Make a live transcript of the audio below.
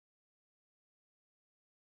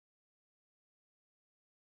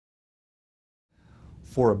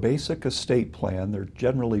For a basic estate plan, there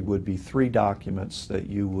generally would be three documents that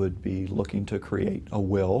you would be looking to create. A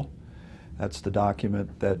will, that's the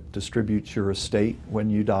document that distributes your estate when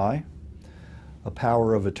you die. A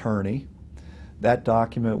power of attorney, that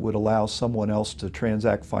document would allow someone else to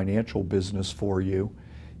transact financial business for you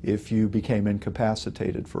if you became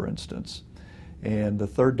incapacitated, for instance. And the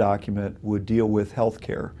third document would deal with health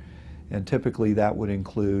care. And typically that would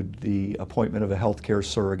include the appointment of a healthcare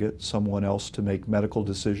surrogate, someone else to make medical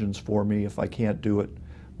decisions for me if I can't do it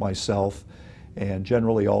myself. And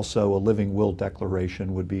generally also a living will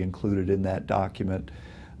declaration would be included in that document.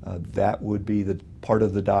 That would be the part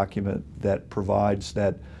of the document that provides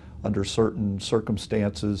that under certain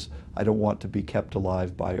circumstances I don't want to be kept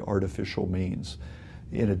alive by artificial means.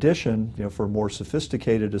 In addition, for a more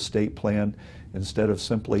sophisticated estate plan, instead of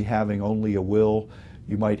simply having only a will,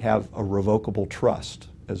 you might have a revocable trust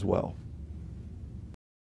as well.